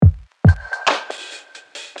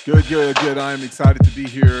Good. I'm excited to be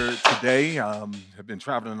here today. I've been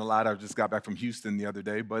traveling a lot. I just got back from Houston the other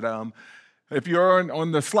day. But if you're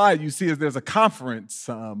on the slide, you see there's a conference.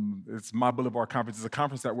 It's My Boulevard Conference. It's a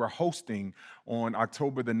conference that we're hosting on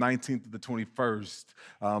October the 19th to the 21st.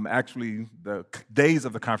 Actually, the days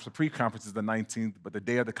of the conference, the pre-conference is the 19th, but the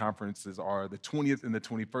day of the conferences are the 20th and the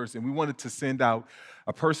 21st. And we wanted to send out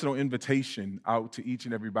a personal invitation out to each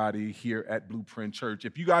and everybody here at Blueprint Church.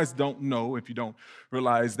 If you guys don't know, if you don't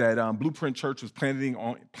realize that Blueprint Church was planted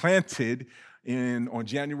on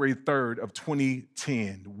January 3rd of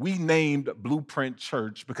 2010. We named Blueprint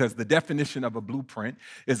Church because the definition of a blueprint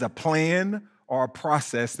is a plan or a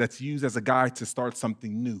process that's used as a guide to start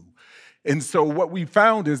something new. And so what we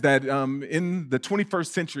found is that in the 21st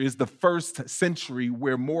century is the first century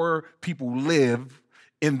where more people live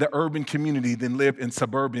in the urban community than live in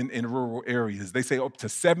suburban and rural areas. They say up to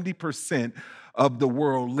 70% of the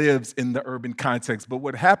world lives in the urban context. But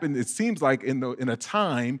what happened, it seems like in a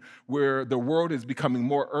time where the world is becoming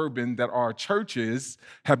more urban, that our churches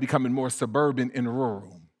have become more suburban and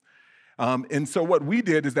rural. And so what we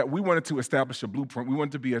did is that we wanted to establish a blueprint. We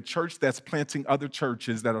wanted to be a church that's planting other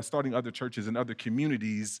churches, that are starting other churches in other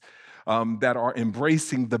communities that are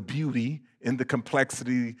embracing the beauty and the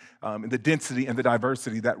complexity and the density and the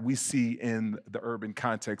diversity that we see in the urban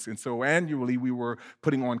context. And so annually we were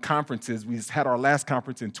putting on conferences. We had our last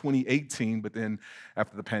conference in 2018, but then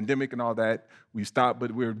after the pandemic and all that, we stopped.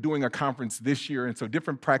 But we're doing a conference this year. And so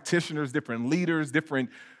different practitioners, different leaders,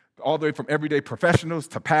 all the way from everyday professionals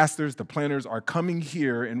to pastors to planners are coming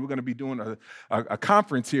here, and we're going to be doing a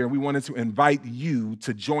conference here. We wanted to invite you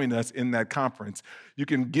to join us in that conference. You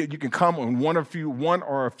can come on one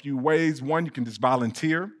or a few ways. One, you can just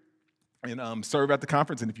volunteer and serve at the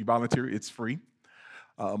conference, and if you volunteer, it's free.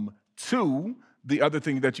 Two, the other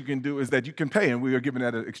thing that you can do is that you can pay, and we are giving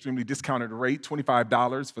at an extremely discounted rate,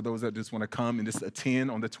 $25 for those that just want to come and just attend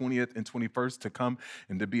on the 20th and 21st to come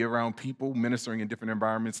and to be around people ministering in different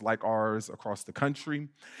environments like ours across the country.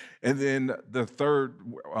 And then the third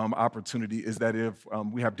opportunity is that if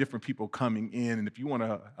we have different people coming in, and if you want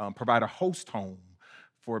to provide a host home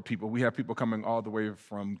for people. We have people coming all the way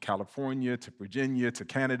from California to Virginia to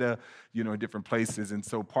Canada, in different places. And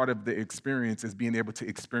so part of the experience is being able to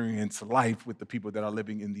experience life with the people that are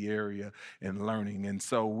living in the area and learning. And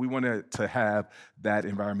so we wanted to have that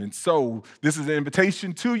environment. So this is an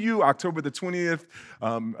invitation to you, October the 20th.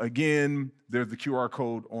 Again, there's the QR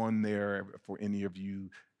code on there for any of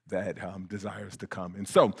you that desires to come. And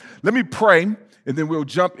so let me pray, and then we'll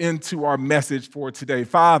jump into our message for today.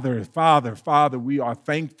 Father, we are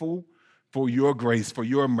thankful for your grace, for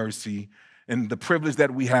your mercy, and the privilege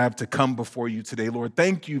that we have to come before you today. Lord,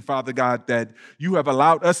 thank you, Father God, that you have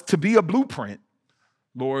allowed us to be a blueprint,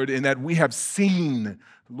 Lord, and that we have seen,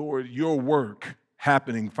 Lord, your work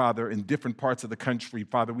happening, Father, in different parts of the country.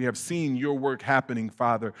 Father, we have seen your work happening,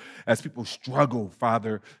 Father, as people struggle,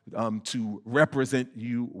 Father, to represent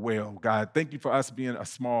you well. God, thank you for us being a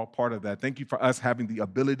small part of that. Thank you for us having the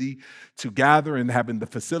ability to gather and having the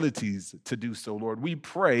facilities to do so, Lord. We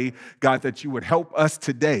pray, God, that you would help us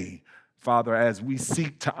today, Father, as we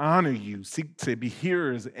seek to honor you, seek to be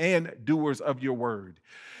hearers and doers of your word.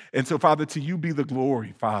 And so, Father, to you be the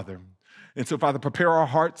glory, Father. And so, Father, prepare our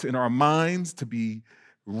hearts and our minds to be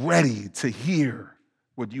ready to hear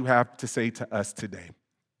what you have to say to us today.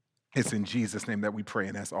 It's in Jesus' name that we pray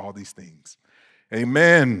and ask all these things.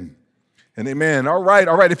 Amen and amen. All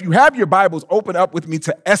right. If you have your Bibles, open up with me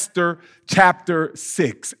to Esther chapter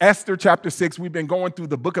 6. Esther chapter 6, we've been going through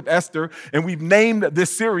the book of Esther, and we've named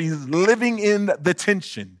this series Living in the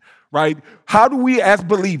Tension. Right? How do we as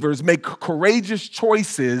believers make courageous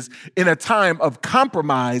choices in a time of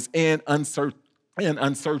compromise and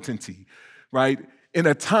uncertainty, right? In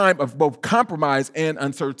a time of both compromise and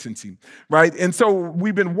uncertainty, right? And so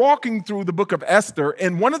we've been walking through the book of Esther,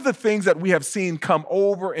 and one of the things that we have seen come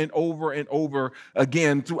over and over and over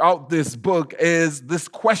again throughout this book is this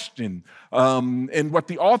question, and what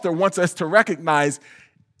the author wants us to recognize: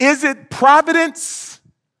 is it providence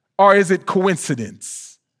or is it coincidence?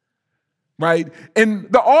 Right?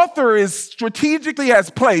 And the author is strategically has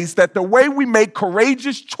placed that the way we make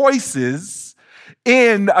courageous choices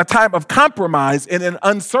in a time of compromise and in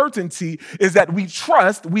uncertainty is that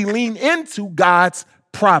we lean into God's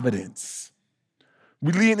providence.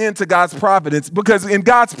 We lean into God's providence because in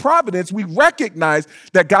God's providence, we recognize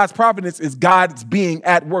that God's providence is God's being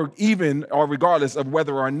at work, even or regardless of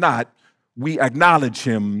whether or not we acknowledge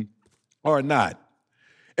him or not.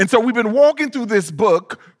 And so we've been walking through this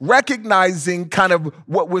book, recognizing kind of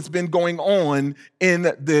what was been going on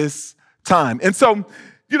in this time. And so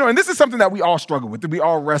And this is something that we all struggle with, that we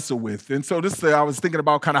all wrestle with. And so I was thinking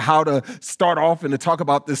about kind of how to start off and to talk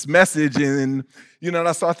about this message. And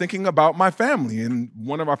I started thinking about my family. And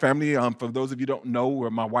one of our family, for those of you who don't know, where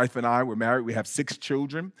my wife and I were married, we have 6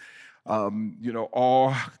 children,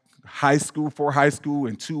 all high school, 4 high school,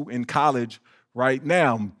 and 2 in college right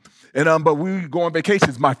now. And but we go on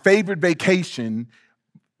vacations. My favorite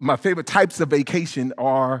types of vacation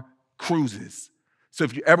are cruises. So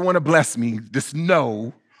if you ever want to bless me, just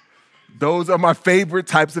know those are my favorite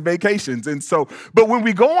types of vacations. And so, but when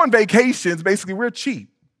we go on vacations, basically we're cheap.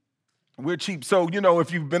 We're cheap. So,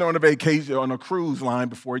 if you've been on a vacation on a cruise line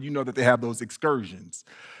before, you know that they have those excursions.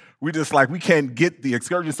 We can't get the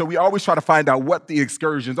excursions. So we always try to find out what the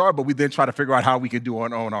excursions are, but we then try to figure out how we can do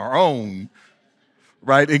it on our own,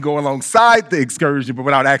 right? And go alongside the excursion, but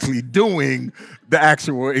without actually doing the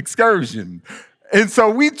actual excursion. And so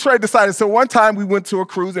we decided, so one time we went to a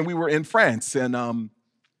cruise and we were in France. And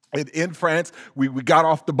in France, we got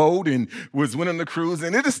off the boat and went on the cruise.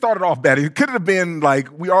 And it just started off bad. It could have been like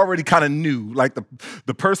we already kind of knew, like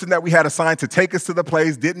the person that we had assigned to take us to the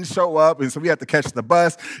place didn't show up. And so we had to catch the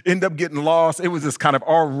bus, end up getting lost. It was just kind of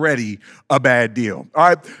already a bad deal. All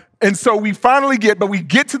right. And so we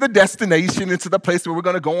get to the destination, into the place where we're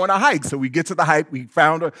going to go on a hike. So we get to the hike. We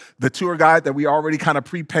found the tour guide that we already kind of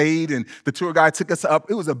prepaid, and the tour guide took us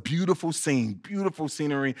up. It was a beautiful scene, beautiful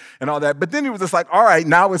scenery and all that. But then it was just like, all right,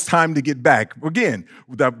 now it's time to get back. Again,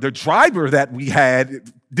 the driver that we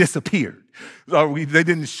had disappeared. They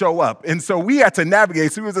didn't show up. And so we had to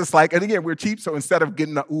navigate. So it was just like, and again, we're cheap. So instead of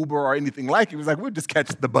getting an Uber or anything like it, was like, we'll just catch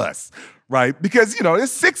the bus, right? Because,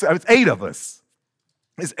 it's 8 of us.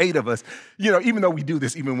 It's 8 of us, even though we do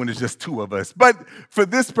this even when it's just 2 of us. But for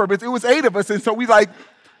this purpose, it was 8 of us. And so we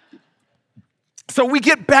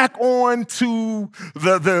get back on to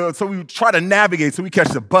so we try to navigate. So we catch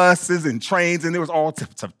the buses and trains, and there was all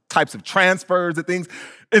types of transfers and things.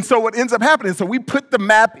 And so what ends up happening, so we put the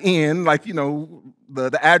map in,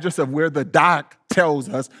 the address of where the dock tells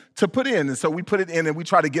us to put in. And so we put it in and we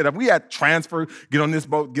try to get up. We had transfer, get on this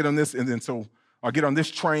boat, get on this, or get on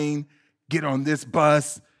this train, get on this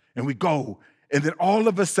bus, and we go. And then all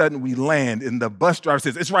of a sudden we land, and the bus driver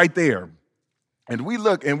says, it's right there. And we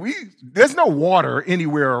look, and there's no water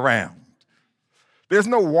anywhere around. There's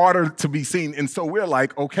no water to be seen. And so we're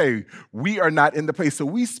like, okay, we are not in the place. So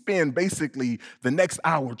we spend basically the next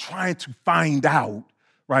hour trying to find out,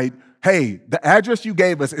 right? Hey, the address you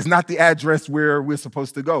gave us is not the address where we're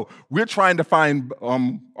supposed to go. We're trying to find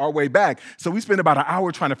our way back. So we spend about an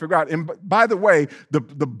hour trying to figure out. And by the way, the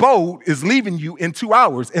boat is leaving you in 2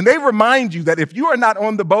 hours. And they remind you that if you are not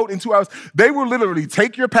on the boat in 2 hours, they will literally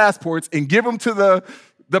take your passports and give them to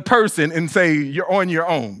the person and say, you're on your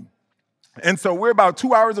own. And so we're about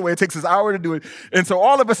 2 hours away. It takes us an hour to do it. And so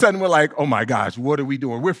all of a sudden we're like, oh my gosh, what are we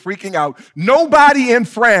doing? We're freaking out. Nobody in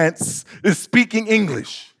France is speaking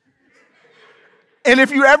English. And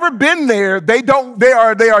if you've ever been there, they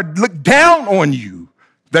are look down on you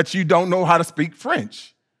that you don't know how to speak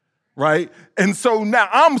French, right? And so now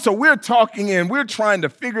we're talking and we're trying to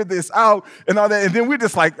figure this out and all that. And then we're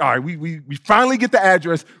just like, all right, we finally get the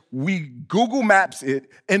address. We Google Maps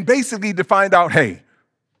it, and basically to find out, hey,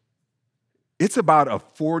 it's about a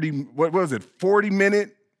 40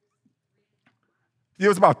 minute? It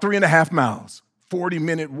was about 3.5 miles.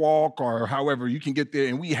 40-minute walk or however you can get there,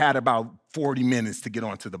 and we had about 40 minutes to get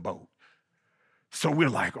onto the boat. So we're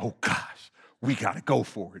like, oh gosh, we got to go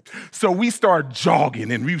for it. So we start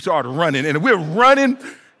jogging and we start running, and we're running,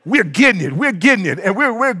 we're getting it, and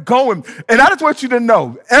we're going. And I just want you to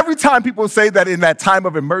know, every time people say that in that time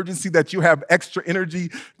of emergency that you have extra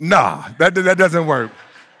energy, nah, that doesn't work.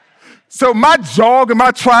 So my jog and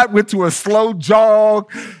my trot went to a slow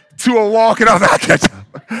jog to a walk, and I was like,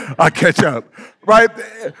 I'll catch up, right?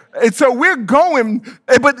 And so we're going,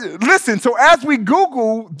 but listen, so as we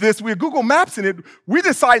Google this, we're Google Mapsing it, we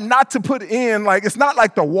decide not to put in, it's not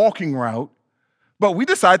like the walking route, but we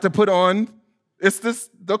decide to put on,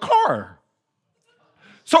 the car.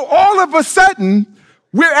 So all of a sudden,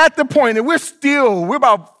 we're at the point, and we're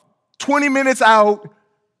about 20 minutes out,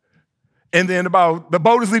 and then the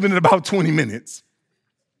boat is leaving in about 20 minutes.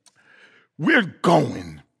 We're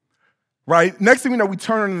going. Right? Next thing we know, we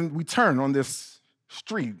turn on this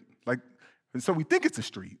street. And so we think it's a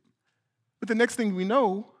street. But the next thing we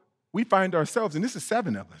know, we find ourselves, and this is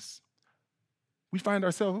 7 of us, we find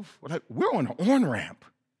ourselves, we're on an on-ramp.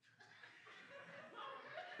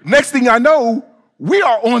 Next thing I know, we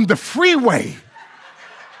are on the freeway.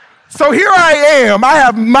 So here I am. I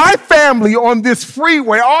have my family on this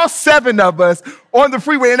freeway, all 7 of us on the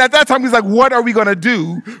freeway. And at that time, he's like, what are we going to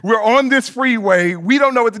do? We're on this freeway. We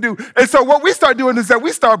don't know what to do. And so what we start doing is that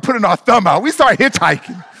we start putting our thumb out. We start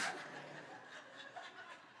hitchhiking.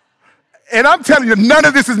 And I'm telling you, none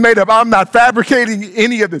of this is made up. I'm not fabricating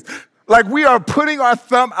any of this. Like, we are putting our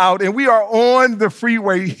thumb out and we are on the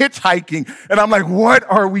freeway hitchhiking. And I'm like, what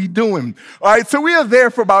are we doing? All right, so we are there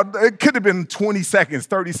for about, it could have been 20 seconds,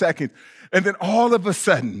 30 seconds. And then all of a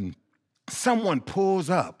sudden, someone pulls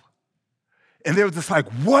up. And they were just like,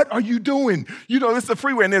 what are you doing? You know, this is a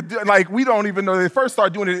freeway. And they're like, we don't even know. They first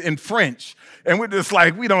started doing it in French. And we're just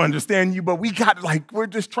like, we don't understand you, but we got like, we're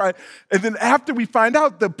just trying. And then after we find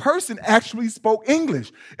out, the person actually spoke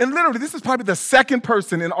English. And literally, this is probably the second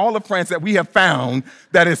person in all of France that we have found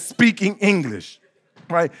that is speaking English,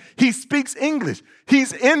 right? He speaks English.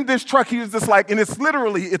 He's in this truck. He was just like, and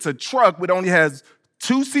it's a truck that only has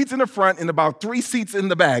 2 seats in the front and about 3 seats in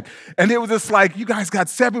the back. And it was just like, you guys got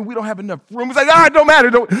 7. We don't have enough room. It's like, it don't matter.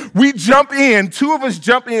 We jump in. 2 of us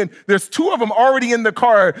jump in. There's 2 of them already in the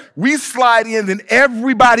car. We slide in, then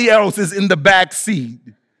everybody else is in the back seat.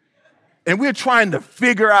 And we're trying to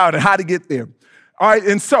figure out how to get there. All right,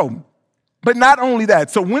 and so, but not only that.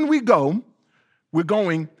 So when we go, we're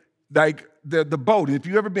going like the boat. And if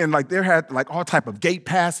you've ever been, like, there had like all type of gate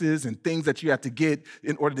passes and things that you have to get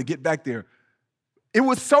in order to get back there. It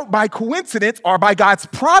was so by coincidence or by God's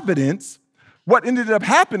providence, what ended up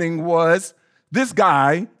happening was this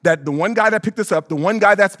guy, the one guy that picked us up, the one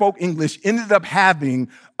guy that spoke English, ended up having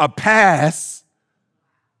a pass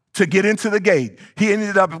to get into the gate. He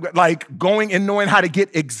ended up like going and knowing how to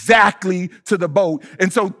get exactly to the boat.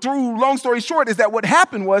 And so long story short, is that what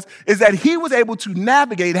happened is that he was able to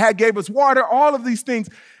navigate, gave us water, all of these things,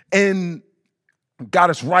 and got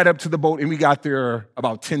us right up to the boat. And we got there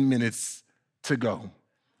about 10 minutes to go.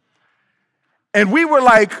 And we were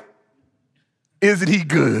like, isn't he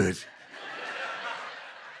good?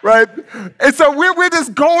 Right? And so we're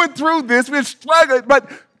just going through this, we're struggling,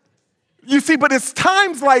 but you see, but it's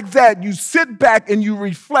times like that you sit back and you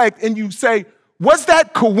reflect and you say, was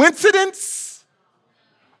that coincidence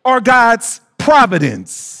or God's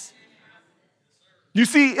providence? You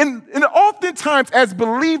see, and oftentimes as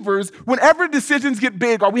believers, whenever decisions get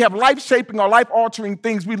big or we have life-shaping or life-altering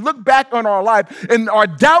things, we look back on our life and our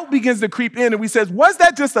doubt begins to creep in and we say, was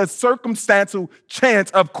that just a circumstantial chance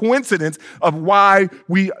of coincidence of why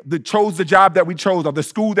we chose the job that we chose or the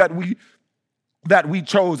school that we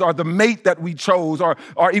chose or the mate that we chose or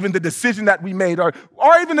even the decision that we made or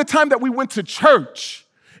even the time that we went to church?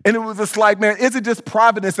 And it was just like, man, is it just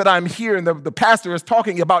providence that I'm here and the pastor is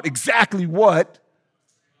talking about exactly what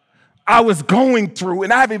I was going through,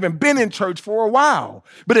 and I haven't even been in church for a while.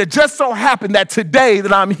 But it just so happened that today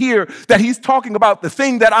that I'm here, that he's talking about the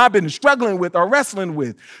thing that I've been struggling with or wrestling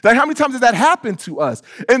with. Like, how many times has that happened to us?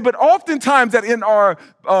 But oftentimes that in our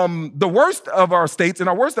the worst of our states, in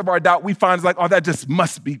our worst of our doubt, we find like, that just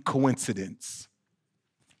must be coincidence.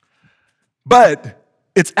 But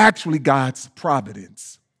it's actually God's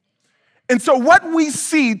providence. And so what we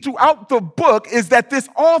see throughout the book is that this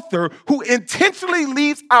author who intentionally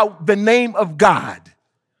leaves out the name of God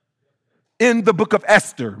in the book of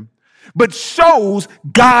Esther, but shows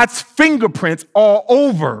God's fingerprints all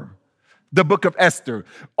over the book of Esther,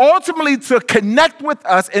 ultimately to connect with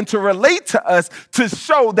us and to relate to us, to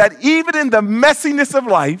show that even in the messiness of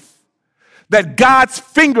life, that God's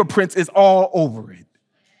fingerprints is all over it,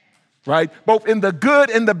 right? Both in the good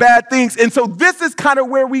and the bad things. And so this is kind of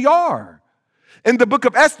where we are. In the book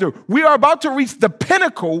of Esther, we are about to reach the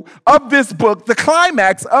pinnacle of this book, the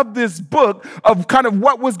climax of this book of kind of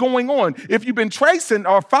what was going on. If you've been tracing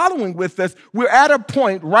or following with us, we're at a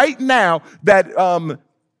point right now that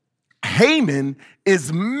Haman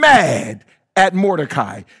is mad at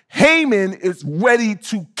Mordecai. Haman is ready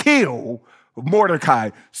to kill Mordecai.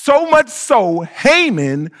 So much so,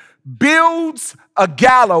 Haman builds a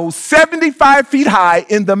gallows 75 feet high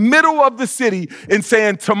in the middle of the city and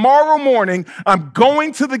saying, tomorrow morning, I'm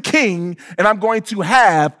going to the king and I'm going to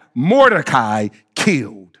have Mordecai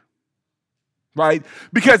killed, right?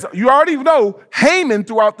 Because you already know Haman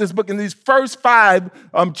throughout this book, in these first 5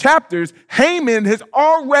 chapters, Haman has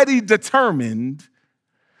already determined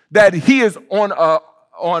that he is on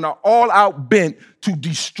an all-out bent to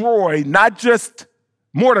destroy not just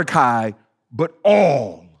Mordecai, but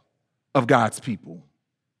all of God's people,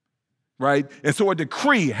 right? And so a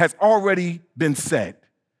decree has already been set,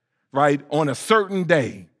 right, on a certain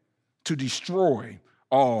day to destroy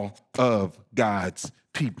all of God's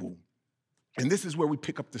people. And this is where we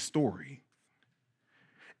pick up the story.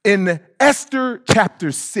 In Esther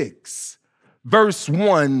chapter 6, verse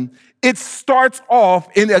 1, it starts off,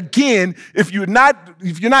 and again, if you're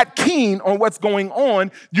not keen on what's going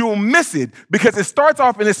on, you'll miss it, because it starts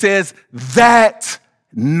off and it says, that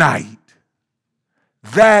night.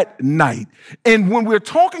 That night. And when we're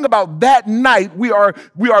talking about that night, we are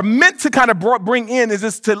meant to kind of bring in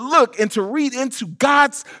is to look and to read into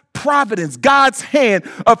God's providence, God's hand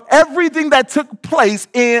of everything that took place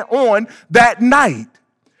on that night.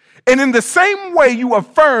 And in the same way, you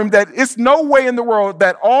affirm that it's no way in the world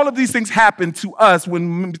that all of these things happened to us,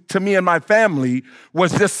 to me and my family,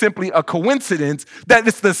 was just simply a coincidence, that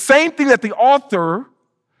it's the same thing that the author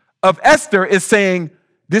of Esther is saying.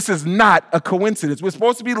 This is not a coincidence. We're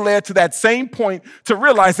supposed to be led to that same point to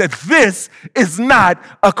realize that this is not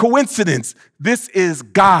a coincidence. This is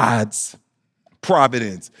God's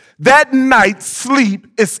providence. That night, sleep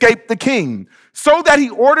escaped the king, so that he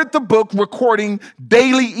ordered the book recording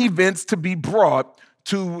daily events to be brought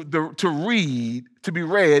to be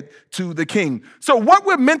read to the king. So what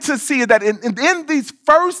we're meant to see is that in these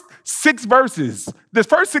first six verses,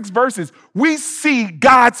 we see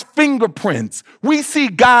God's fingerprints. We see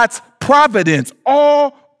God's providence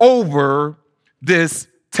all over this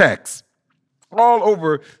text. All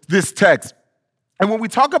over this text. And when we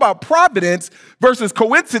talk about providence versus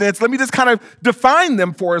coincidence, let me just kind of define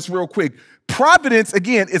them for us real quick. Providence,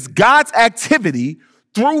 again, is God's activity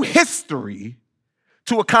through history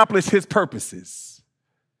to accomplish his purposes,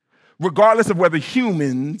 regardless of whether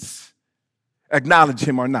humans acknowledge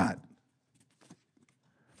him or not.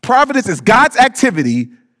 Providence is God's activity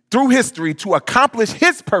through history to accomplish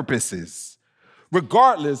his purposes,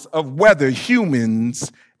 regardless of whether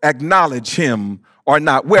humans acknowledge him or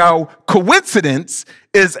not. Well, coincidence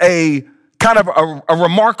is a kind of a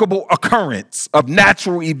remarkable occurrence of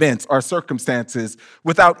natural events or circumstances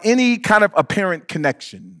without any kind of apparent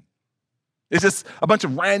connection. It's just a bunch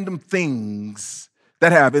of random things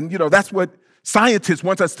that have, and that's what scientists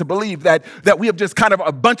want us to believe, that we have just kind of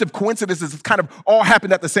a bunch of coincidences that kind of all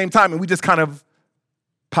happened at the same time, and we just kind of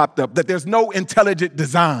popped up, that there's no intelligent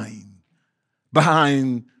design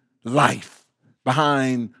behind life,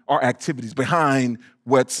 behind our activities, behind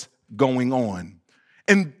what's going on.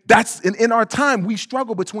 And that's, in our time, we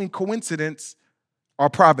struggle between coincidence or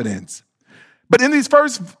providence. But in these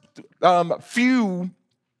first few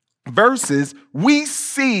verses, we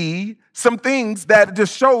see some things that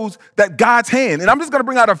just shows that God's hand. And I'm just going to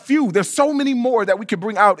bring out a few. There's so many more that we could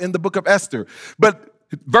bring out in the book of Esther. But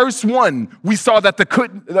verse 1, we saw that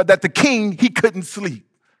the king, he couldn't sleep.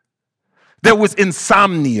 There was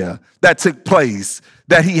insomnia that took place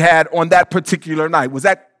that he had on that particular night. Was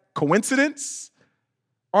that coincidence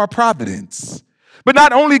or providence? But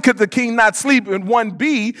not only could the king not sleep, in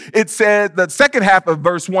 1b, it said, the second half of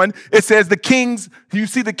verse 1, it says the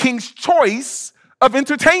king's choice of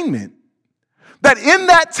entertainment. That in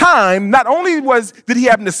that time, not only did he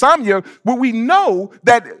have insomnia, but we know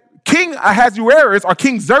that King Ahasuerus, or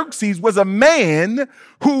King Xerxes, was a man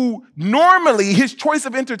who normally, his choice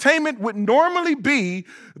of entertainment would normally be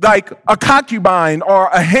like a concubine or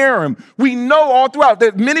a harem. We know all throughout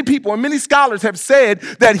that many people and many scholars have said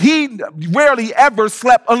that he rarely ever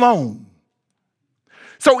slept alone.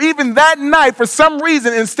 So even that night, for some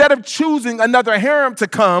reason, instead of choosing another harem to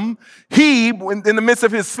come, he, in the midst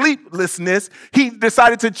of his sleeplessness, he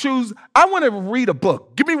decided to choose, I want to read a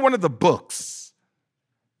book. Give me one of the books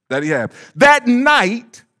that he had. That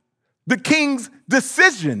night, the king's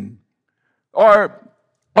decision, or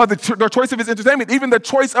the choice of his entertainment, even the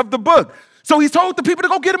choice of the book. So he told the people to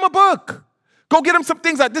go get him a book. Go get him some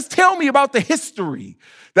things like, just tell me about the history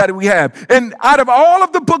that we have. And out of all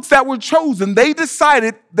of the books that were chosen, they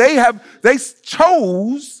decided they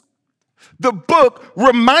chose the book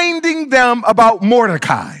reminding them about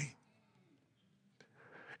Mordecai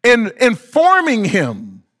and informing him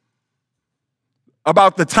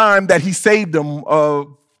about the time that he saved them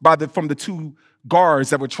from the two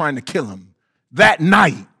guards that were trying to kill him. That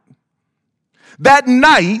night,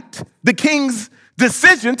 the king's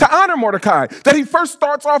decision to honor Mordecai, that he first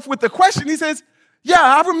starts off with the question. He says, yeah,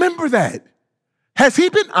 I remember that. Has he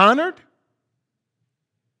been honored?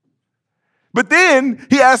 But then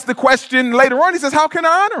he asks the question later on. He says, how can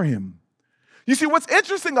I honor him? You see, what's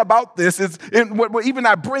interesting about this is, and what even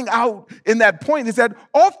I bring out in that point, is that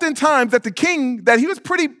oftentimes that the king, that he was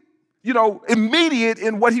pretty, immediate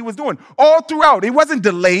in what he was doing. All throughout, he wasn't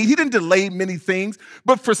delayed. He didn't delay many things.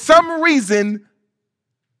 But for some reason,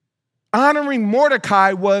 honoring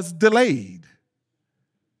Mordecai was delayed.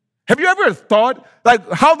 Have you ever thought, like,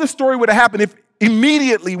 how the story would have happened if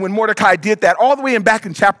immediately when Mordecai did that, all the way back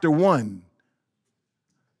in chapter 1,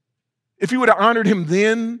 if he would have honored him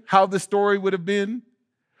then, how the story would have been?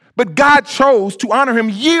 But God chose to honor him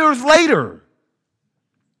years later.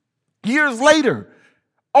 Years later,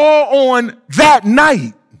 all on that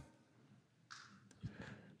night.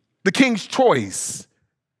 The king's choice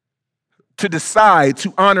to decide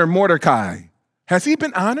to honor Mordecai. Has he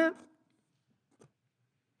been honored?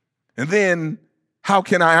 And then, how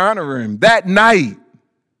can I honor him? That night,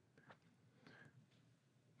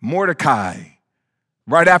 Mordecai,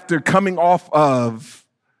 right after coming off of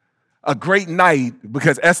a great night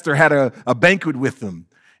because Esther had a banquet with him,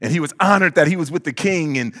 and he was honored that he was with the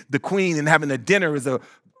king and the queen and having a dinner as the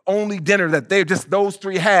only dinner that those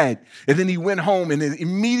three had. And then he went home, and then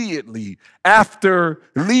immediately after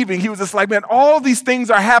leaving, he was just like, man, all these things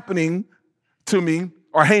are happening to me,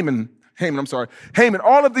 or Haman,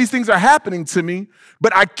 all of these things are happening to me,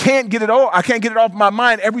 but I can't get it off my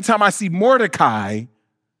mind every time I see Mordecai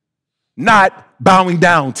not bowing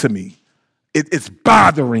down to me. It's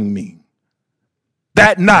bothering me.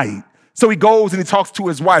 That night, so he goes and he talks to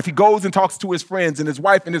his wife. He goes and talks to his friends, and his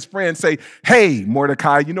wife and his friends say, hey,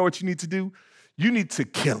 Mordecai, you know what you need to do? You need to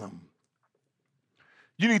kill him.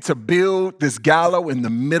 You need to build this gallows in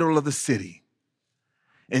the middle of the city.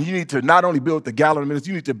 And you need to not only build the gallows in the middle,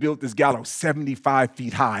 you need to build this gallows 75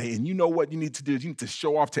 feet high. And you know what you need to do? You need to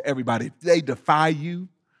show off to everybody. If they defy you,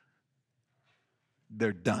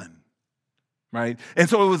 they're done. Right? And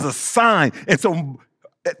so it was a sign. And so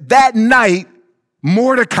that night,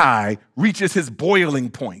 Mordecai reaches his boiling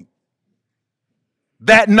point.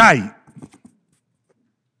 That night.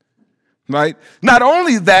 Right? Not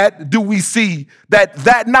only that, do we see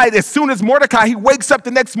that night, as soon as Mordecai, he wakes up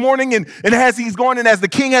the next morning and as he's going and as the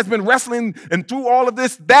king has been wrestling and through all of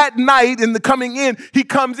this, that night in the coming in, he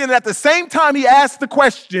comes in and at the same time he asks the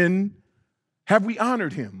question, have we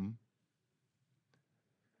honored him?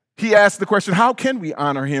 He asked the question, how can we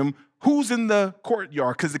honor him? Who's in the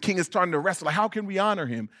courtyard? Because the king is starting to wrestle. Like, how can we honor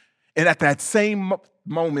him? And at that same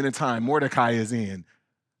moment in time, Mordecai is in,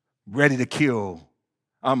 ready to kill.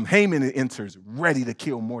 Haman enters, ready to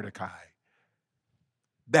kill Mordecai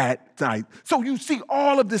that night. So you see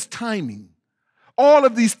all of this timing, all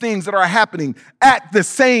of these things that are happening at the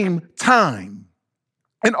same time.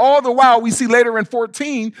 And all the while, we see later in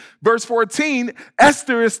verse 14,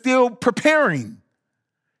 Esther is still preparing.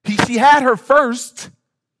 She had her first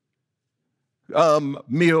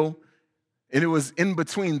meal, and it was in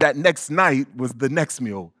between. That next night was the next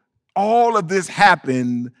meal. All of this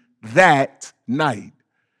happened that night.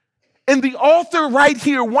 And the author right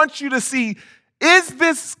here wants you to see, is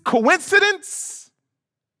this coincidence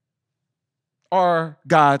or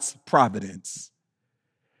God's providence?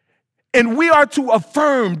 And we are to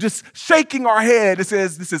affirm, just shaking our head, it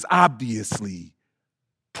says this is obviously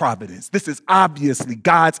providence. This is obviously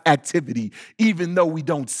God's activity, even though we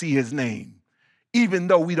don't see his name, even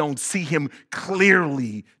though we don't see him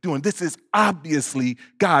clearly doing. This is obviously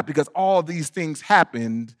God, because all these things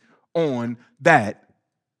happened on that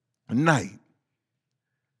night.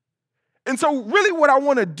 And so really what I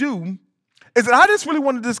want to do is that I just really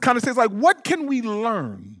want to just kind of say, like, what can we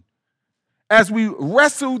learn as we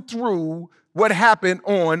wrestle through what happened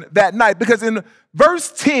on that night? Because in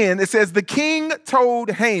verse 10, it says, the king told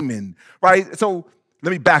Haman, right? So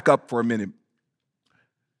let me back up for a minute.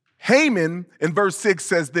 Haman in verse 6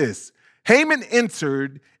 says this, Haman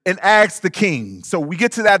entered and asked the king. So we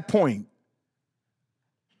get to that point.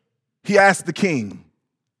 He asked the king,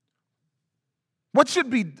 what should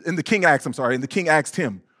be, and the king asked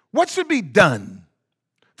him, what should be done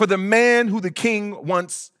for the man who the king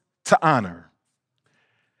wants to honor?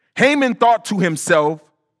 Haman thought to himself,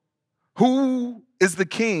 who is it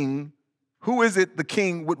the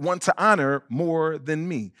king would want to honor more than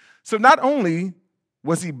me? So not only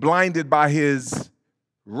was he blinded by his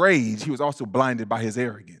rage, he was also blinded by his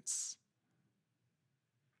arrogance.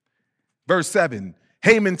 Verse 7,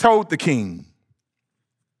 Haman told the king,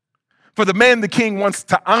 for the man the king wants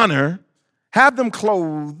to honor, have them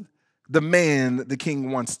clothe the man the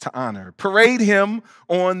king wants to honor. Parade him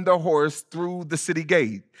on the horse through the city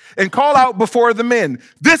gate and call out before the men,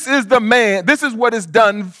 this is the man, this is what is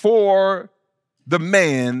done for the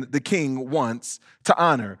man the king wants to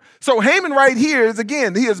honor. So Haman right here is,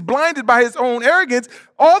 again, he is blinded by his own arrogance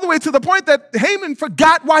all the way to the point that Haman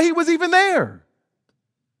forgot why he was even there.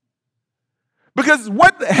 Because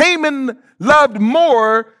what Haman loved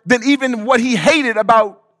more than even what he hated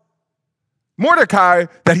about Mordecai,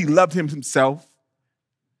 that he loved him himself,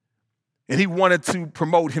 and he wanted to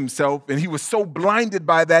promote himself, and he was so blinded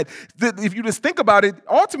by that if you just think about it,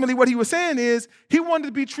 ultimately what he was saying is he wanted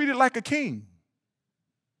to be treated like a king.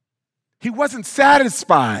 He wasn't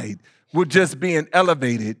satisfied with just being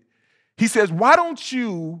elevated. He says, why don't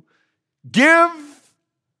you give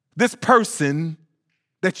this person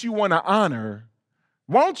that you want to honor,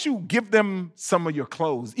 why don't you give them some of your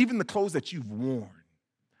clothes, even the clothes that you've worn?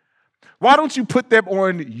 Why don't you put them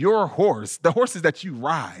on your horse, the horses that you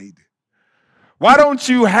ride? Why don't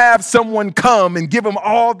you have someone come and give them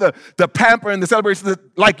all the pamper and the celebration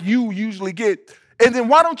that, like you usually get? And then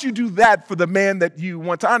why don't you do that for the man that you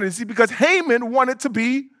want to honor? See, because Haman wanted to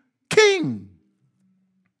be king.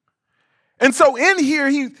 And so in here,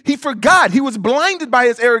 he forgot. He was blinded by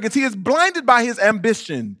his arrogance. He is blinded by his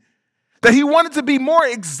ambition, that he wanted to be more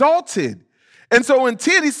exalted. And so in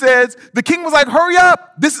 10, he says, the king was like, hurry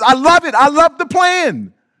up. I love it. I love the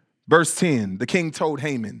plan. Verse 10, the king told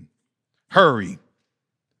Haman, hurry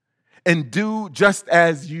and do just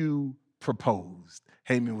as you proposed.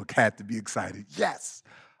 Haman had to be excited. Yes,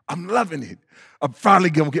 I'm loving it. I'm finally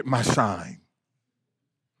going to get my shine.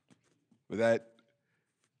 But that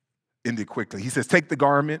ended quickly. He says, take the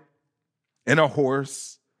garment and a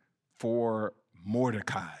horse for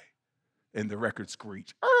Mordecai. And the record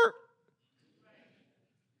screeched.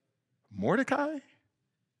 Mordecai?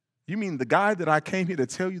 You mean the guy that I came here to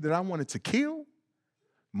tell you that I wanted to kill?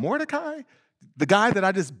 Mordecai? The guy that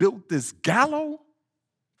I just built this gallows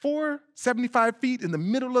for 75 feet in the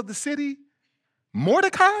middle of the city?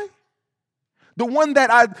 Mordecai? The one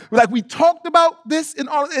that we talked about this in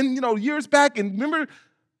years back, and remember,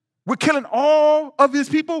 we're killing all of his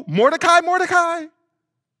people? Mordecai?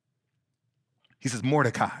 He says,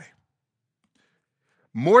 Mordecai.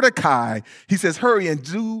 Mordecai, he says, hurry and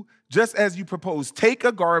do just as you propose. Take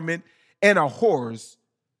a garment and a horse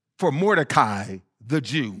for Mordecai, the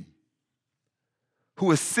Jew,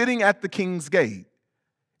 who is sitting at the king's gate.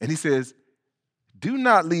 And he says, do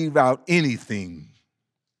not leave out anything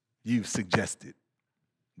you've suggested.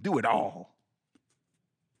 Do it all.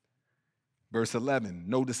 Verse 11,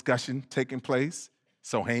 no discussion taking place.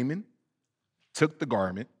 So Haman took the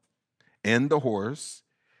garment and the horse.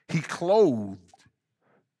 He clothed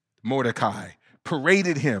Mordecai,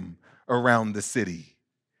 paraded him around the city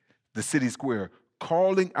square,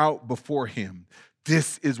 calling out before him,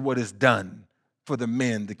 this is what is done for the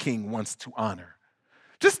man the king wants to honor.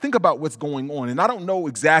 Just think about what's going on. And I don't know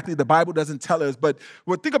exactly, the Bible doesn't tell us, but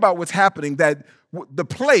think about what's happening, that the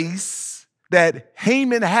place that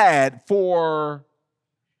Haman had for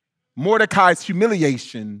Mordecai's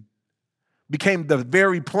humiliation became the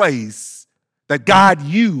very place that God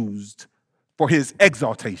used for his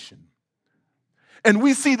exaltation. And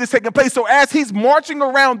we see this taking place. So as he's marching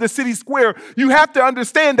around the city square, you have to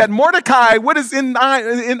understand that Mordecai, what is in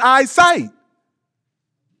eyesight?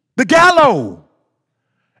 The gallows.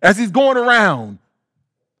 As he's going around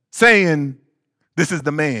saying, this is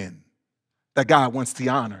the man that God wants to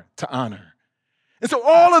honor. And so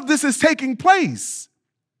all of this is taking place.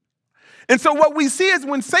 And so what we see is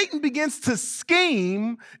when Satan begins to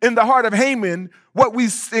scheme in the heart of Haman,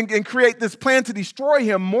 and create this plan to destroy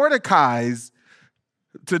him,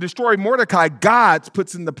 God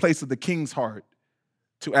puts in the place of the king's heart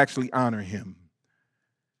to actually honor him.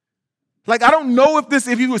 Like, I don't know if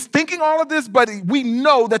he was thinking all of this, but we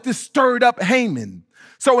know that this stirred up Haman.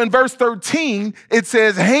 So in verse 13, it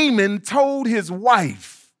says, Haman told his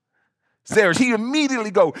wife, Sarah, he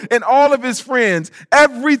immediately go, and all of his friends,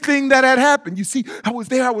 everything that had happened. You see, I was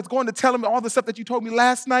there, I was going to tell him all the stuff that you told me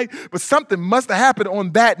last night, but something must have happened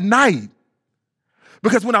on that night.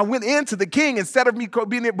 Because when I went into the king, instead of me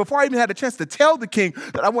being there, before I even had a chance to tell the king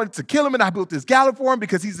that I wanted to kill him and I built this gallows for him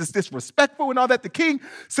because he's just disrespectful and all that, the king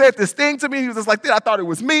said this thing to me. He was just like, I thought it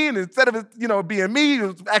was me. And instead of it, being me, it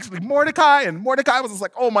was actually Mordecai. And Mordecai was just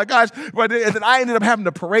like, oh my gosh. And then I ended up having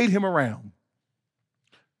to parade him around.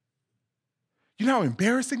 You know how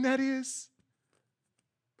embarrassing that is?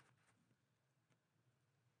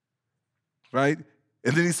 Right?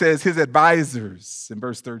 And then he says his advisors in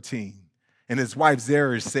verse 13. And his wife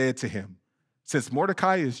Zeresh said to him, since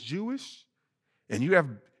Mordecai is Jewish and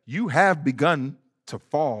you have begun to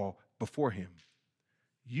fall before him,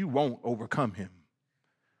 you won't overcome him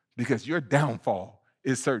because your downfall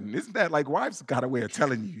is certain. Isn't that like wives got a way of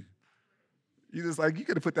telling you? You just like, you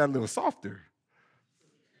could have put that a little softer.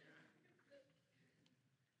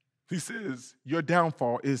 He says, your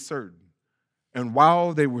downfall is certain. And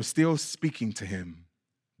while they were still speaking to him,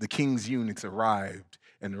 the king's eunuchs arrived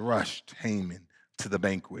and rushed Haman to the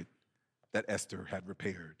banquet that Esther had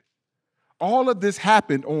prepared. All of this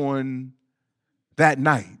happened on that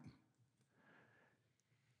night.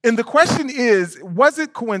 And the question is, was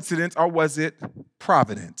it coincidence or was it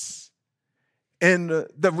providence? And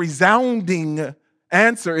the resounding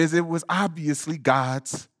answer is it was obviously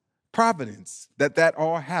God's providence that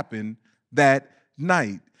all happened that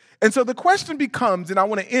night. And so the question becomes, and I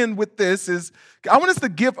want to end with this, is I want us to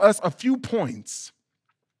give us a few points,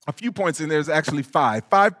 and there's actually five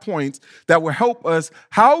points that will help us.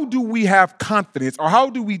 How do we have confidence, or how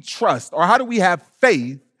do we trust, or how do we have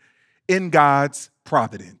faith in God's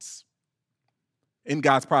providence? In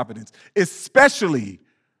God's providence, especially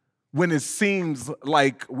when it seems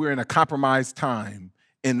like we're in a compromised time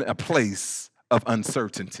in a place of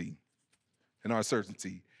uncertainty. In our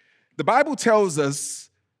certainty. The Bible tells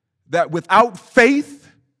us that without faith,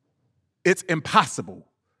 it's impossible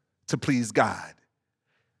to please God.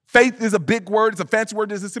 Faith is a big word. It's a fancy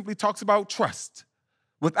word. It simply talks about trust.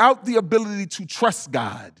 Without the ability to trust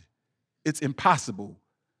God, it's impossible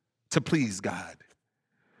to please God.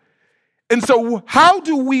 And so how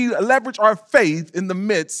do we leverage our faith in the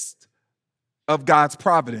midst of God's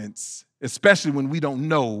providence, especially when we don't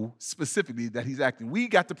know specifically that he's acting? We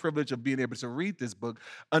got the privilege of being able to read this book,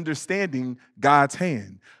 understanding God's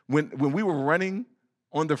hand. When we were running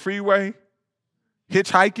on the freeway,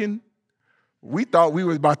 hitchhiking, we thought we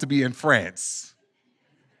were about to be in France,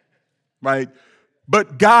 right?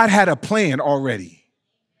 But God had a plan already.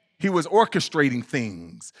 He was orchestrating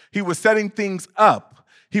things. He was setting things up.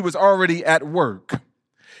 He was already at work.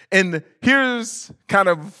 And here's kind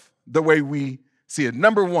of the way we see it.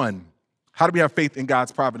 Number one, how do we have faith in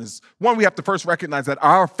God's providence? One, we have to first recognize that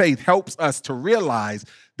our faith helps us to realize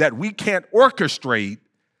that we can't orchestrate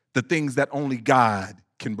the things that only God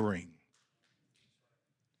can bring.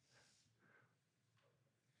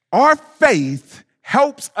 Our faith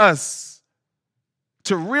helps us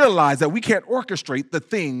to realize that we can't orchestrate the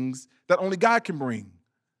things that only God can bring.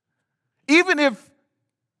 Even if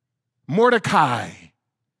Mordecai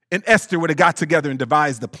and Esther would have got together and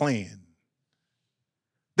devised the plan,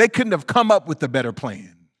 they couldn't have come up with a better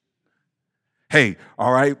plan. Hey,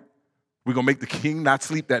 all right, we're going to make the king not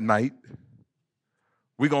sleep that night.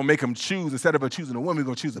 We're going to make him choose, instead of choosing a woman, we're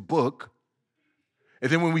going to choose a book.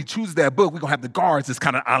 And then when we choose that book, we're going to have the guards just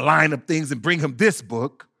kind of line up things and bring him this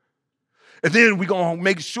book. And then we're going to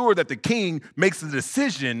make sure that the king makes the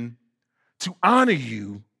decision to honor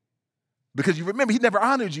you, because you remember he never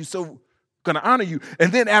honored you, so going to honor you.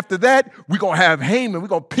 And then after that, we're going to have Haman, we're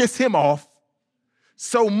going to piss him off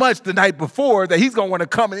so much the night before that he's going to want to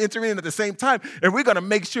come and enter in at the same time. And we're going to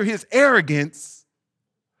make sure his arrogance,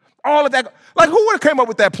 all of that, like who would have came up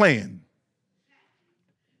with that plan?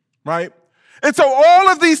 Right? And so all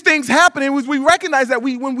of these things happening, we recognize that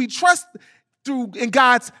when we trust in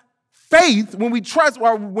God's faith, when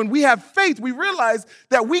we have faith, we realize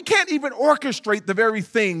that we can't even orchestrate the very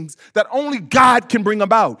things that only God can bring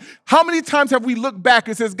about. How many times have we looked back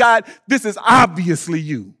and says, God, this is obviously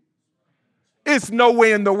you. It's no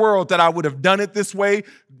way in the world that I would have done it this way,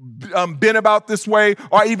 been about this way,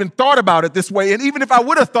 or even thought about it this way. And even if I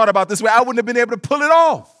would have thought about it this way, I wouldn't have been able to pull it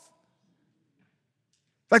off.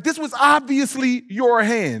 Like, this was obviously your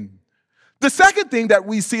hand. The second thing that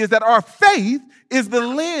we see is that our faith is the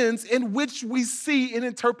lens in which we see and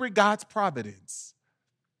interpret God's providence.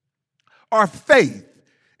 Our faith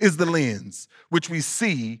is the lens which we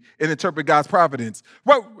see and interpret God's providence.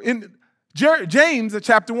 Well, in James,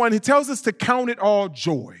 chapter 1, he tells us to count it all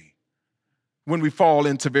joy when we fall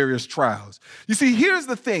into various trials. You see, here's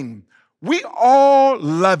the thing. We all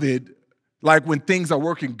love it, like when things are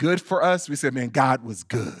working good for us. We say, man, God was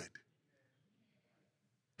good.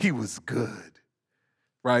 He was good,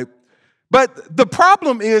 right? But the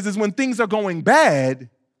problem is when things are going bad,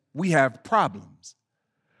 we have problems.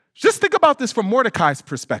 Just think about this from Mordecai's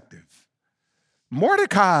perspective.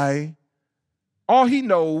 Mordecai, all he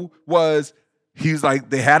knew was, he's like,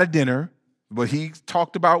 they had a dinner, but he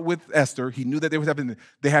talked about with Esther, he knew that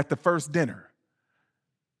they had the first dinner.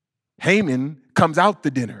 Haman comes out the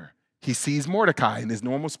dinner. He sees Mordecai in his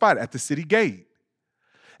normal spot at the city gate.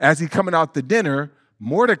 As he's coming out the dinner,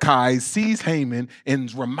 Mordecai sees Haman and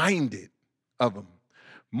is reminded of him.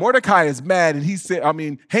 Mordecai is mad,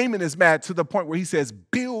 and Haman is mad to the point where he says,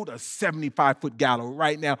 build a 75-foot gallows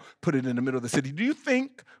right now, put it in the middle of the city. Do you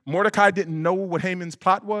think Mordecai didn't know what Haman's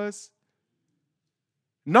plot was?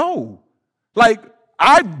 No. Like,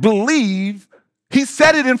 I believe he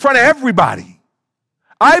said it in front of everybody.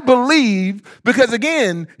 I believe because,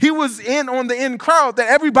 again, he was on the in crowd that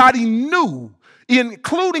everybody knew,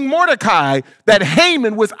 including Mordecai, that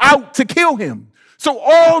Haman was out to kill him. So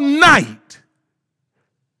all night,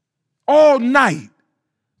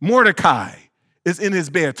 Mordecai is in his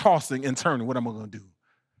bed tossing and turning. What am I going to do?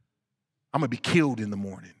 I'm going to be killed in the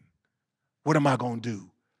morning. What am I going to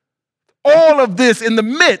do? All of this in the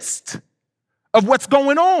midst of what's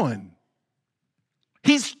going on.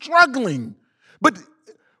 He's struggling. But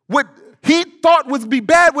what he thought would be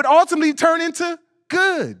bad would ultimately turn into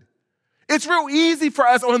good. It's real easy for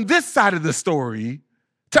us on this side of the story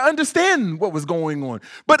to understand what was going on.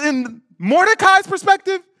 But in Mordecai's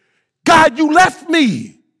perspective, God, you left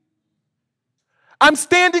me. I'm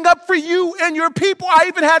standing up for you and your people. I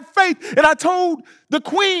even had faith. And I told the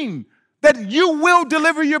queen that you will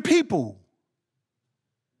deliver your people.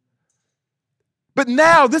 But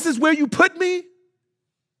now this is where you put me?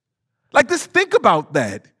 Like, just think about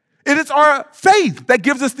that. It is our faith that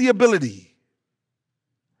gives us the ability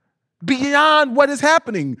beyond what is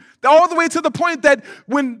happening. All the way to the point that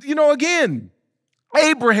when, again,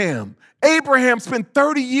 Abraham spent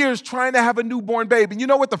 30 years trying to have a newborn baby. And you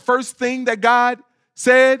know what the first thing that God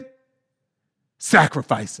said?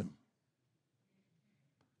 Sacrifice him.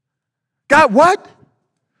 God, what?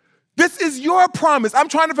 This is your promise. I'm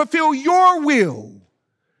trying to fulfill your will.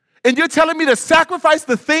 And you're telling me to sacrifice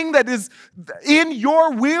the thing that is in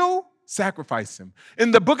your will? Sacrifice him.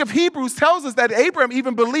 And the book of Hebrews tells us that Abraham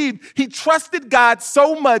even believed, he trusted God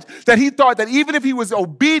so much that he thought that even if he was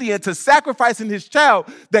obedient to sacrificing his child,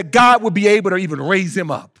 that God would be able to even raise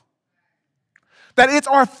him up. That it's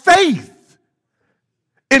our faith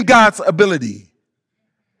in God's ability.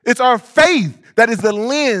 It's our faith that is the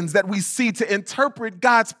lens that we see to interpret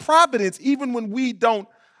God's providence even when we don't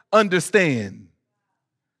understand.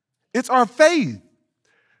 It's our faith.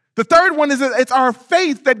 The third one is that it's our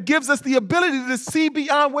faith that gives us the ability to see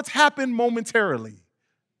beyond what's happened momentarily.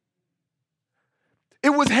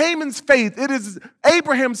 It was Haman's faith. It is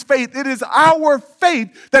Abraham's faith. It is our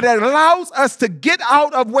faith that allows us to get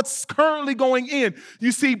out of what's currently going in.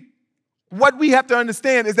 You see, what we have to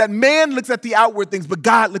understand is that man looks at the outward things, but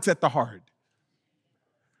God looks at the heart.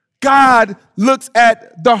 God looks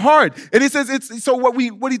at the heart. And he says, so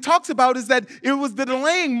what he talks about is that it was the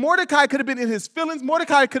delaying. Mordecai could have been in his feelings.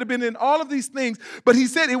 Mordecai could have been in all of these things. But he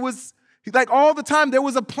said it was like all the time there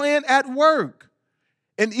was a plan at work.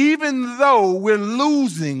 And even though we're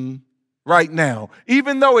losing right now,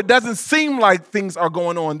 even though it doesn't seem like things are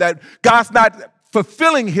going on, that God's not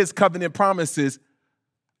fulfilling his covenant promises,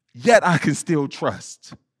 yet I can still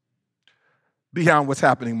trust beyond what's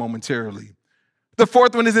happening momentarily. The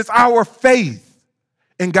fourth one is it's our faith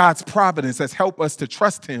in God's providence that's helped us to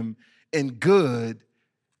trust him in good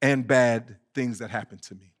and bad things that happen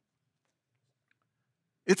to me.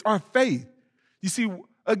 It's our faith. You see,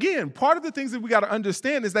 again, part of the things that we got to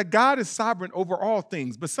understand is that God is sovereign over all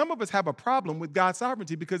things. But some of us have a problem with God's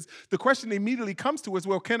sovereignty because the question immediately comes to us,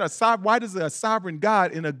 well, why does a sovereign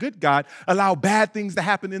God and a good God allow bad things to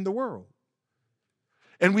happen in the world?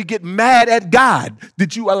 And we get mad at God.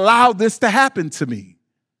 Did you allow this to happen to me?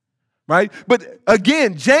 Right? But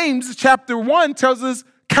again, James chapter 1 tells us,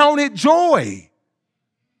 count it joy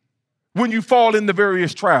when you fall in the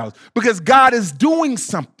various trials because God is doing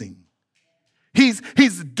something. He's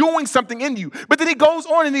doing something in you. But then he goes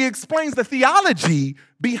on and he explains the theology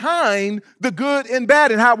behind the good and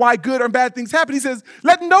bad and why good or bad things happen. He says,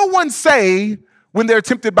 let no one say when they're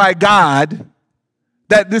tempted by God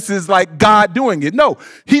that this is like God doing it. No,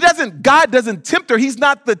 God doesn't tempt her. He's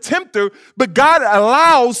not the tempter, but God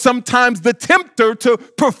allows sometimes the tempter to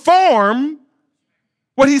perform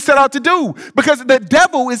what he set out to do. Because the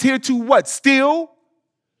devil is here to what? Steal,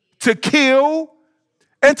 to kill,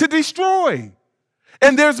 and to destroy.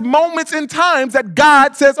 And there's moments and times that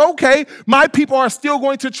God says, okay, my people are still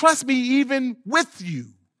going to trust me even with you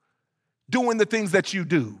doing the things that you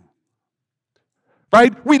do.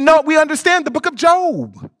 Right? We understand the book of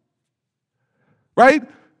Job. Right?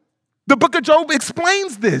 The book of Job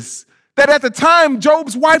explains this. That at the time,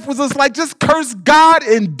 Job's wife was just curse God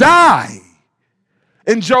and die.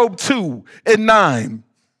 In Job 2:9.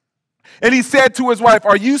 And he said to his wife,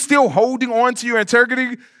 are you still holding on to your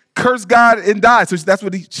integrity? Curse God and die. So that's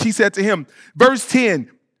what she said to him. Verse 10,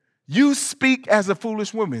 you speak as a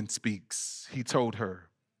foolish woman speaks, he told her.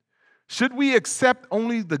 Should we accept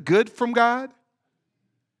only the good from God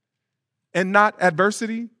and not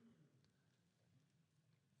adversity?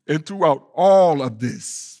 And throughout all of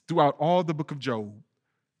this, throughout all the book of Job,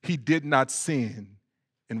 he did not sin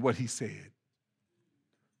in what he said.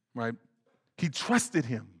 Right? He trusted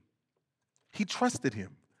him. He trusted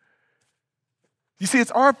him. You see,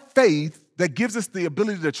 it's our faith that gives us the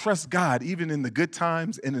ability to trust God even in the good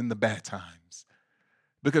times and in the bad times.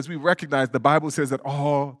 Because we recognize the Bible says that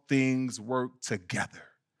all things work together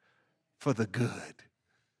for the good.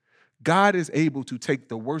 God is able to take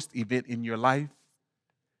the worst event in your life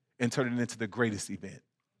and turn it into the greatest event.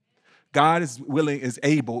 God is willing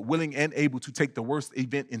and able to take the worst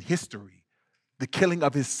event in history, the killing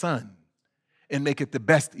of his son, and make it the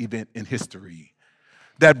best event in history.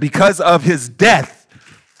 That because of his death,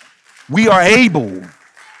 we are able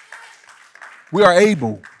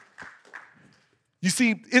You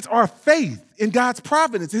see, it's our faith in God's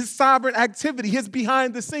providence, his sovereign activity, his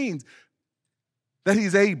behind the scenes, that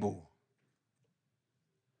he's able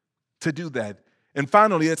to do that. And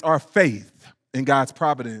finally, it's our faith in God's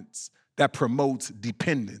providence that promotes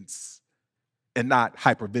dependence and not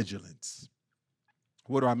hypervigilance.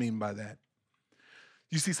 What do I mean by that?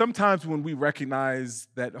 You see, sometimes when we recognize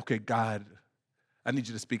that, okay, God, I need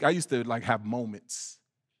you to speak. I used to have moments.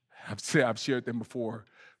 I've shared them before,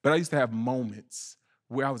 but I used to have moments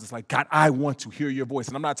where I was just like, God, I want to hear your voice.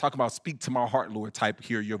 And I'm not talking about speak to my heart, Lord, type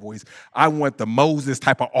hear your voice. I want the Moses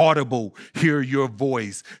type of audible hear your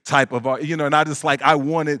voice type of, and I just I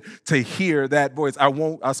wanted to hear that voice.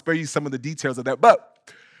 I'll spare you some of the details of that, but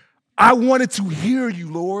I wanted to hear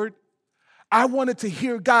you, Lord. I wanted to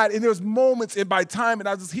hear God, and there's moments in my time, and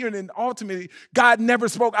I was just hearing, and ultimately, God never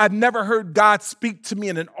spoke. I've never heard God speak to me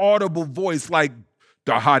in an audible voice like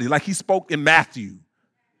Dhati, like he spoke in Matthew,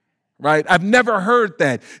 right? I've never heard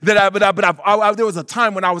that. There was a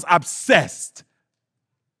time when I was obsessed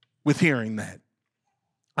with hearing that,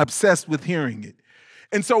 obsessed with hearing it.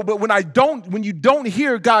 And so, but when you don't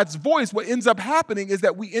hear God's voice, what ends up happening is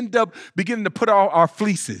that we end up beginning to put our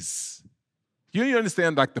fleeces. You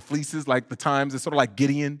understand, the fleeces, the times. It's sort of like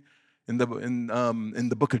Gideon in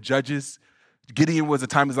the book of Judges. Gideon was a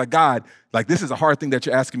time it's God, this is a hard thing that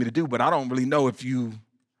you're asking me to do, but I don't really know if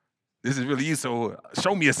this is really you. So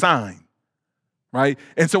show me a sign, right?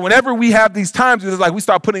 And so whenever we have these times, it's we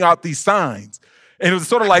start putting out these signs, and it was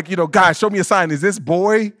sort of God, show me a sign. Is this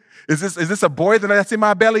boy? Is this a boy that's in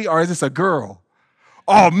my belly, or is this a girl?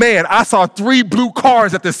 Oh, man, I saw 3 blue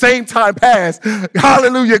cars at the same time pass.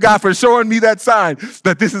 Hallelujah, God, for showing me that sign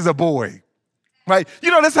that this is a boy, right?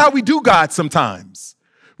 That's how we do God sometimes.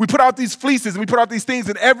 We put out these fleeces, and we put out these things,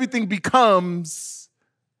 and everything becomes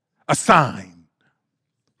a sign,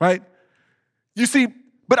 right? You see,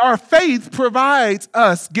 but our faith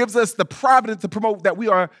gives us the providence to promote that we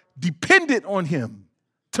are dependent on him,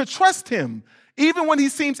 to trust him, even when he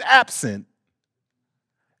seems absent,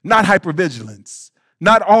 not hypervigilance.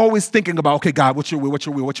 Not always thinking about, okay, God, what's your will, what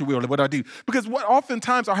do I do? Because what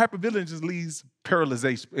oftentimes our hypervigilance leads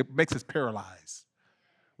paralyzation. It makes us paralyzed.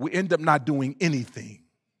 We end up not doing anything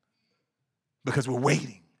because we're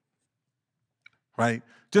waiting, right?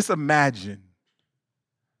 Just imagine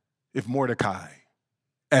if Mordecai,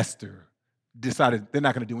 Esther, decided they're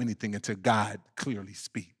not going to do anything until God clearly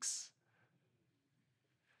speaks.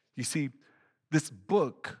 You see, this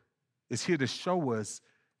book is here to show us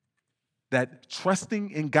that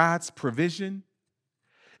trusting in God's provision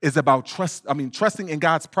is about trusting in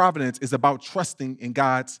God's providence is about trusting in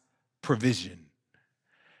God's provision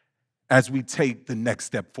as we take the next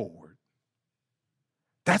step forward.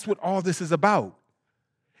 That's what all this is about.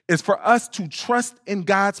 Is for us to trust in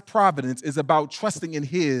God's providence is about trusting in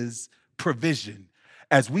his provision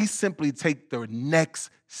as we simply take the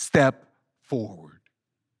next step forward.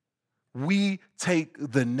 We take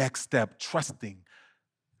the next step trusting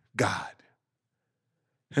God.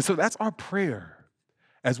 And so that's our prayer.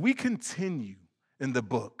 As we continue in the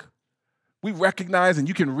book, we recognize, and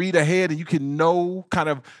you can read ahead and you can know kind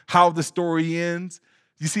of how the story ends.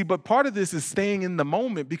 You see, but part of this is staying in the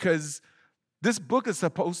moment because this book is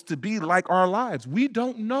supposed to be like our lives. We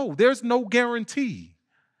don't know. There's no guarantee.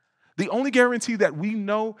 The only guarantee that we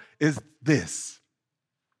know is this: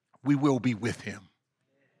 we will be with him.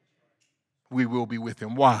 We will be with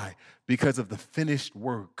him. Why? Because of the finished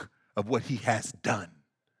work of what he has done.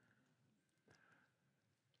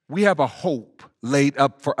 We have a hope laid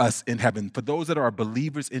up for us in heaven. For those that are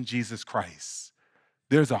believers in Jesus Christ,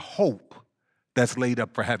 there's a hope that's laid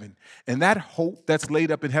up for heaven. And that hope that's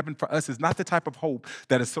laid up in heaven for us is not the type of hope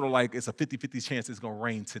that is sort of like it's a 50-50 chance it's going to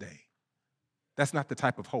rain today. That's not the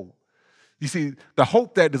type of hope. You see, the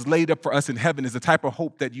hope that is laid up for us in heaven is the type of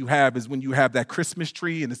hope that you have is when you have that Christmas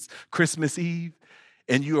tree and it's Christmas Eve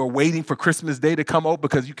and you are waiting for Christmas Day to come out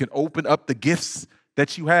because you can open up the gifts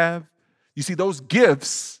that you have. You see, those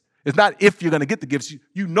gifts, it's not if you're going to get the gifts.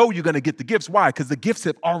 You know you're going to get the gifts. Why? Because the gifts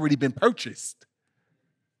have already been purchased.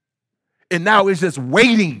 And now it's just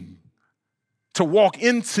waiting to walk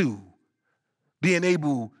into being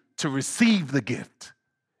able to receive the gift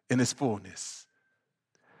in its fullness.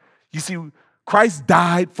 You see, Christ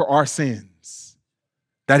died for our sins,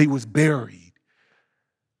 that he was buried,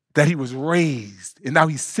 that he was raised, and now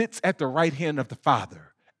he sits at the right hand of the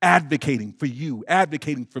Father, advocating for you,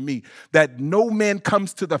 advocating for me, that no man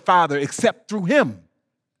comes to the Father except through him.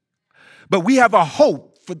 But we have a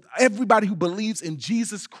hope for everybody who believes in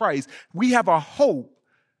Jesus Christ. We have a hope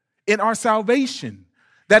in our salvation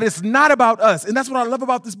That it's not about us. And that's what I love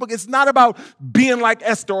about this book. It's not about being like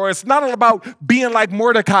Esther, or it's not about being like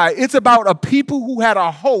Mordecai. It's about a people who had a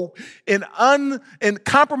hope in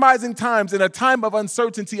compromising times, in a time of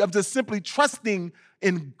uncertainty, of just simply trusting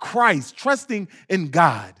in Christ, trusting in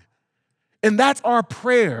God. And that's our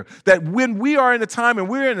prayer, that when we are in a time and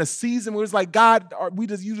we're in a season where it's like, God,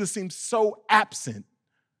 you just seem so absent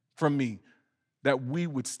from me, that we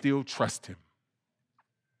would still trust him.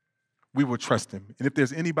 We will trust him. And if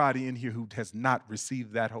there's anybody in here who has not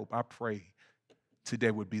received that hope, I pray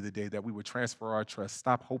today would be the day that we would transfer our trust,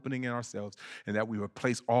 stop hoping in ourselves, and that we would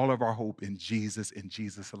place all of our hope in Jesus and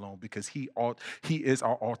Jesus alone, because he is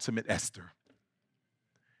our ultimate Esther.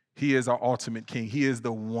 He is our ultimate king. He is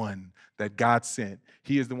the one that God sent.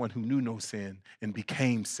 He is the one who knew no sin and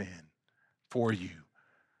became sin for you.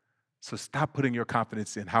 So stop putting your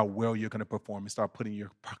confidence in how well you're going to perform and start putting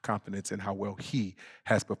your confidence in how well he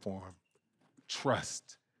has performed.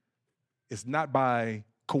 Trust. It's not by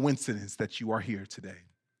coincidence that you are here today,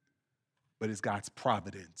 but it's God's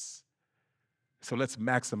providence. So let's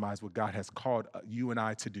maximize what God has called you and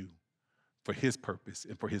I to do for his purpose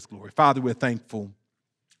and for his glory. Father, we're thankful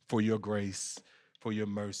for your grace, for your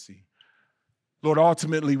mercy. Lord,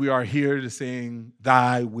 ultimately we are here to sing,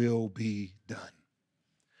 thy will be done.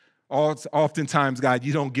 Oftentimes, God,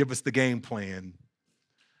 you don't give us the game plan,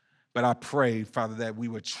 but I pray, Father, that we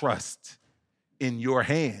would trust in your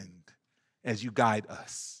hand as you guide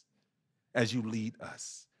us, as you lead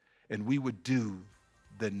us, and we would do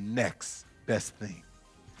the next best thing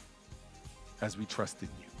as we trust in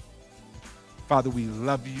you. Father, we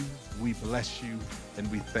love you, we bless you, and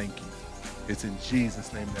we thank you. It's in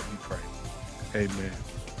Jesus' name that we pray. Amen.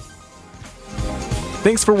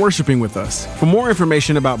 Thanks for worshiping with us. For more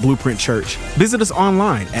information about Blueprint Church, visit us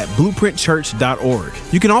online at blueprintchurch.org.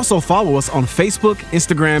 You can also follow us on Facebook,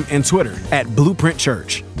 Instagram, and Twitter at Blueprint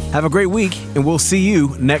Church. Have a great week, and we'll see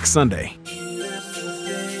you next Sunday.